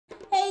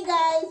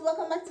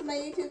back to my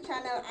YouTube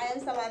channel. I am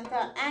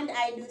Samantha and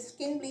I do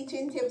skin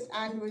bleaching tips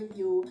and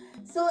review.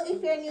 So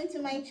if you're new to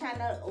my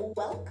channel,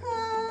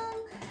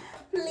 welcome.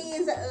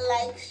 Please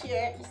like,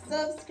 share,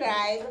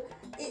 subscribe,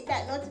 hit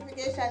that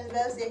notification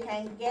bell so you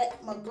can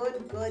get my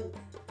good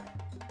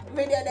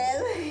video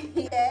then.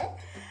 Yeah.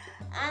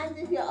 And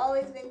if you've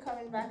always been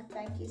coming back,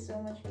 thank you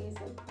so much for your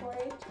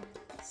support.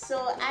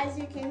 So as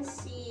you can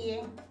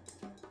see,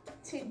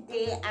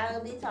 today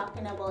I'll be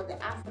talking about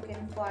the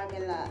African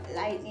Formula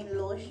Lightening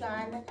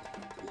Lotion.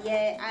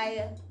 Yeah,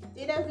 I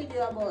did a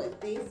video about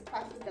this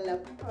particular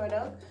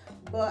product,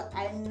 but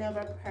I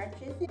never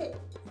purchased it.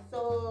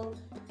 So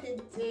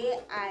today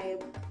I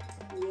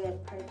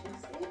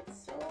purchased it.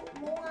 So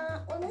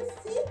more wanna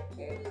see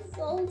the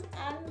result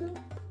and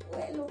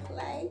what it look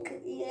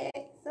like. Yeah,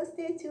 so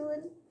stay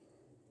tuned.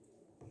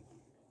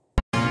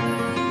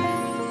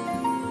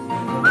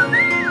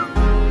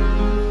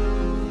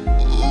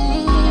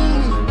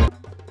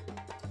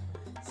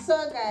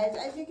 So guys,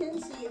 as you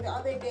can see, the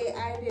other day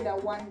I did a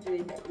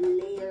 100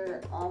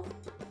 layer of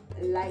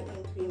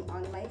lightening cream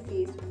on my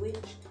face,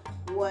 which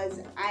was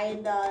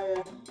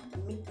idole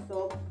mix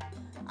up,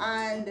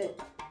 and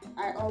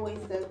I always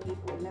tell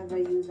people never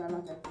use a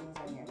lot of things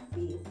on your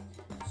face.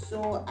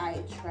 So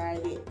I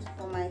tried it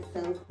for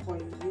myself for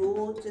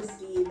you to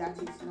see that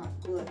it's not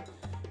good.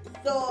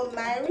 So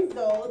my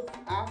results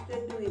after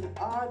doing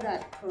all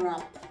that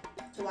crap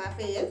to my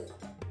face,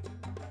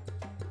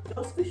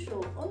 just to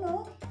show, oh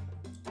no,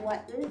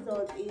 what the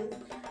result is,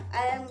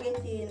 I am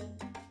getting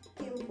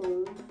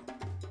pimples,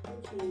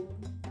 itching,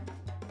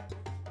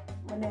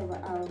 whenever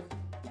I have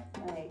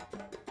like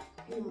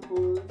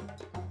pimples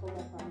up on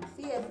my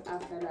face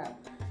after that,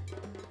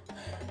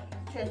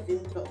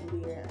 stressing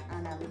something there,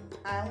 and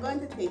I'm going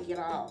to take it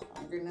off.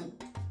 I'm gonna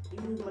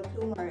use my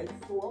turmeric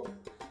soap,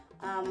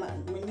 my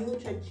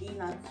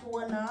Neutrogena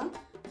toner,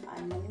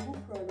 and my new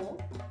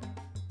product,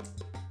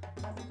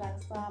 African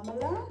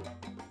Formula.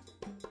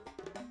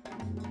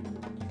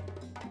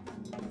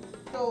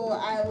 So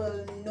I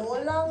will no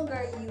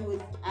longer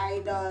use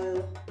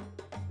idole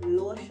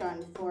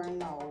lotion for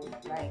now,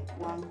 like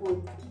 1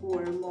 good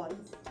 4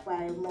 months,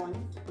 5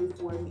 months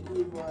before me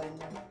even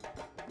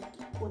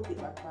put it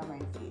back on my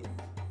face.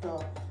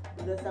 So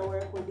just I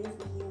work with this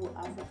new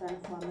African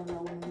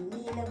Formula when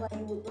me never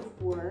used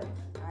before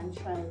and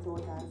try it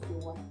out and see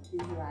what it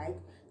is like.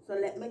 So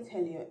let me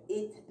tell you,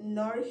 it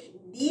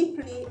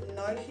deeply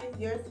nourishes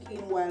your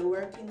skin while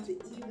working to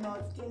even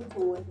out skin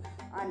tone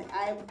and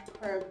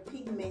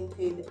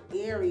hyperpigmented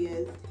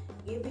areas,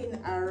 giving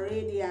a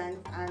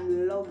radiant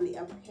and lovely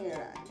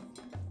appearance.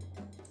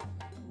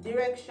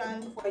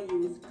 Direction for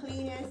use: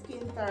 clean your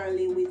skin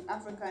thoroughly with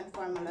African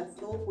Formula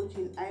soap, which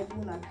I do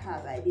not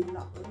have. I did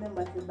not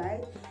remember to buy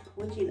it,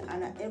 which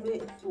and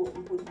every soap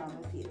you put on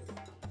my face.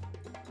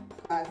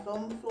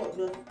 Some soap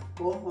just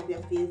bump up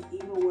your face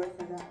even worse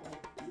than that one.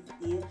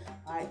 Or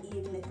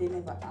even if they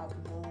never have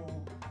no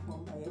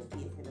bump on your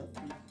face, you just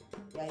see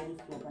you use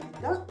soap and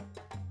that.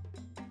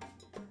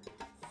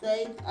 So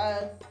it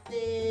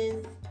says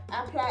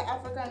apply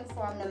African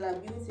Formula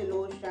beauty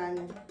lotion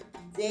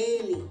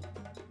daily,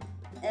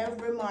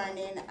 every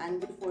morning and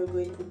before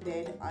going to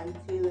bed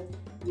until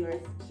your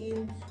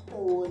skin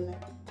tone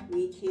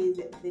reaches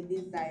the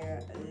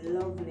desired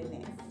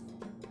loveliness.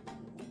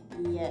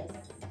 Yes.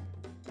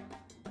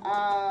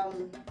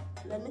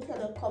 Let me tell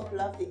you a couple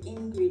of the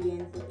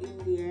ingredients in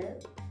there.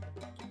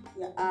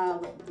 You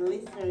have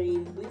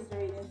glycerin.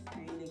 Glycerin is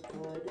really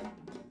good.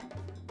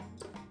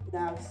 You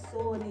have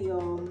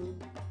sodium.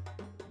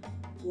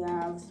 You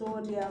have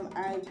sodium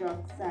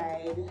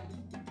hydroxide.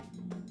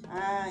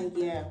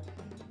 Yeah.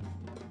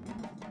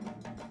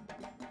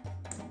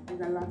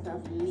 There's a lot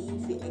of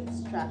leafy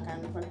extract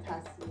and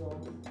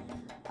potassium.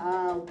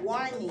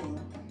 Warning: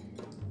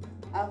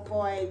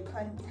 avoid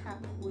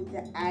contact with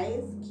the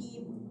eyes.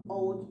 Keep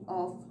out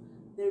of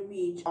the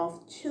reach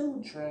of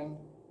children.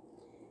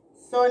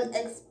 Sun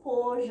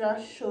exposure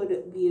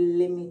should be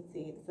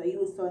limited. So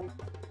use sun.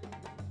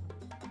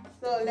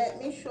 So let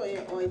me show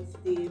you how it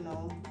stays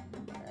now.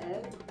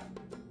 Right?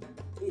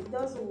 It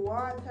does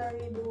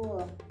watery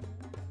though.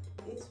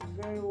 It's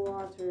very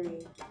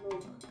watery.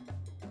 Look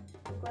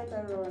what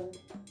I run.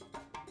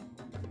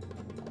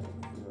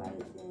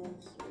 Lightning,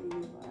 it's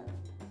really bad.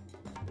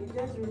 It's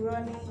just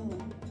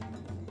running.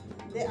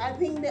 I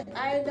think the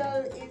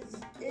idol is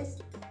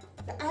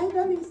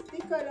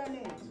thicker than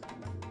it.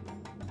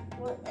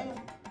 What? I'm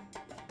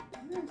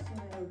not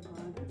smell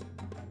bad.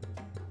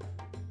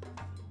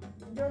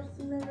 It just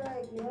smells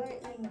like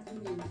lightning to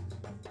you.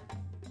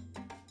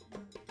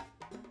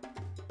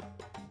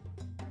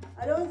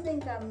 I don't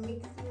think I'm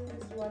mixing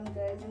this one,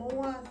 guys. More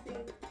want to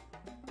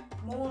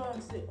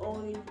see how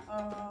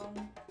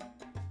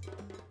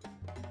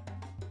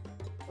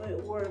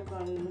it work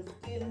on the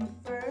skin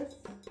first.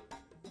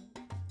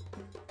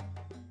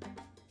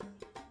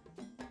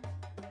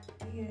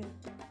 Yeah.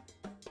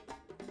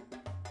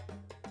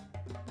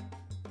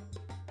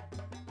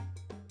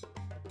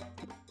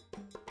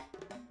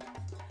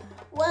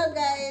 Well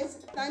guys,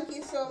 thank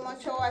you so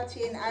much for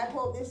watching. I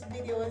hope this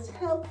video was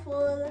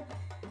helpful.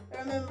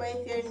 remember,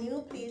 if you're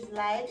new, please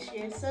like,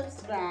 share,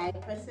 subscribe,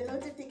 press the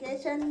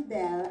notification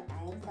bell.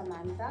 I am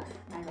Samantha,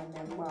 and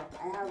remember,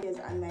 I have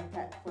videos on my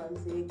platform,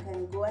 so you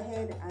can go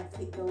ahead and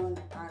sit down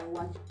and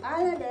watch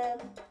all of them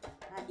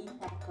and eat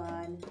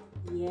popcorn,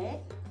 yeah,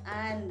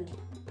 and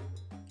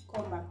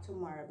come back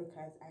tomorrow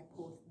because I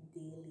post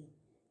daily.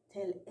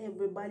 Tell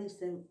everybody,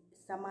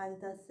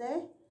 Samantha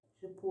say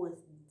she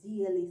posts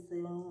daily, so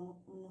you know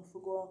if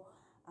you go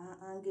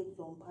and get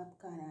some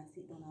popcorn and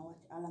sit down and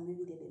watch all of my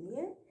videos,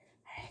 yeah.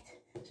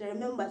 Alright, so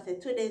remember, say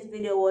today's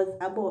video was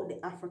about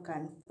the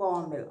African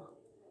formula.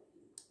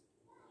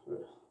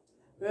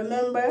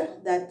 Remember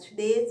that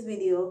today's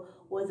video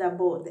was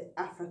about the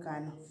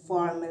African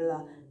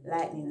formula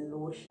lightening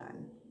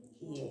lotion.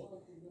 Yeah,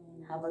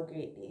 have a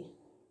great day.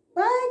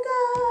 Bye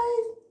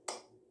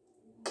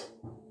guys.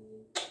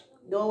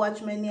 Don't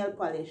watch my nail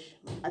polish.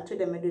 I told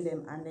them I do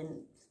them and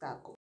then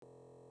start cooking.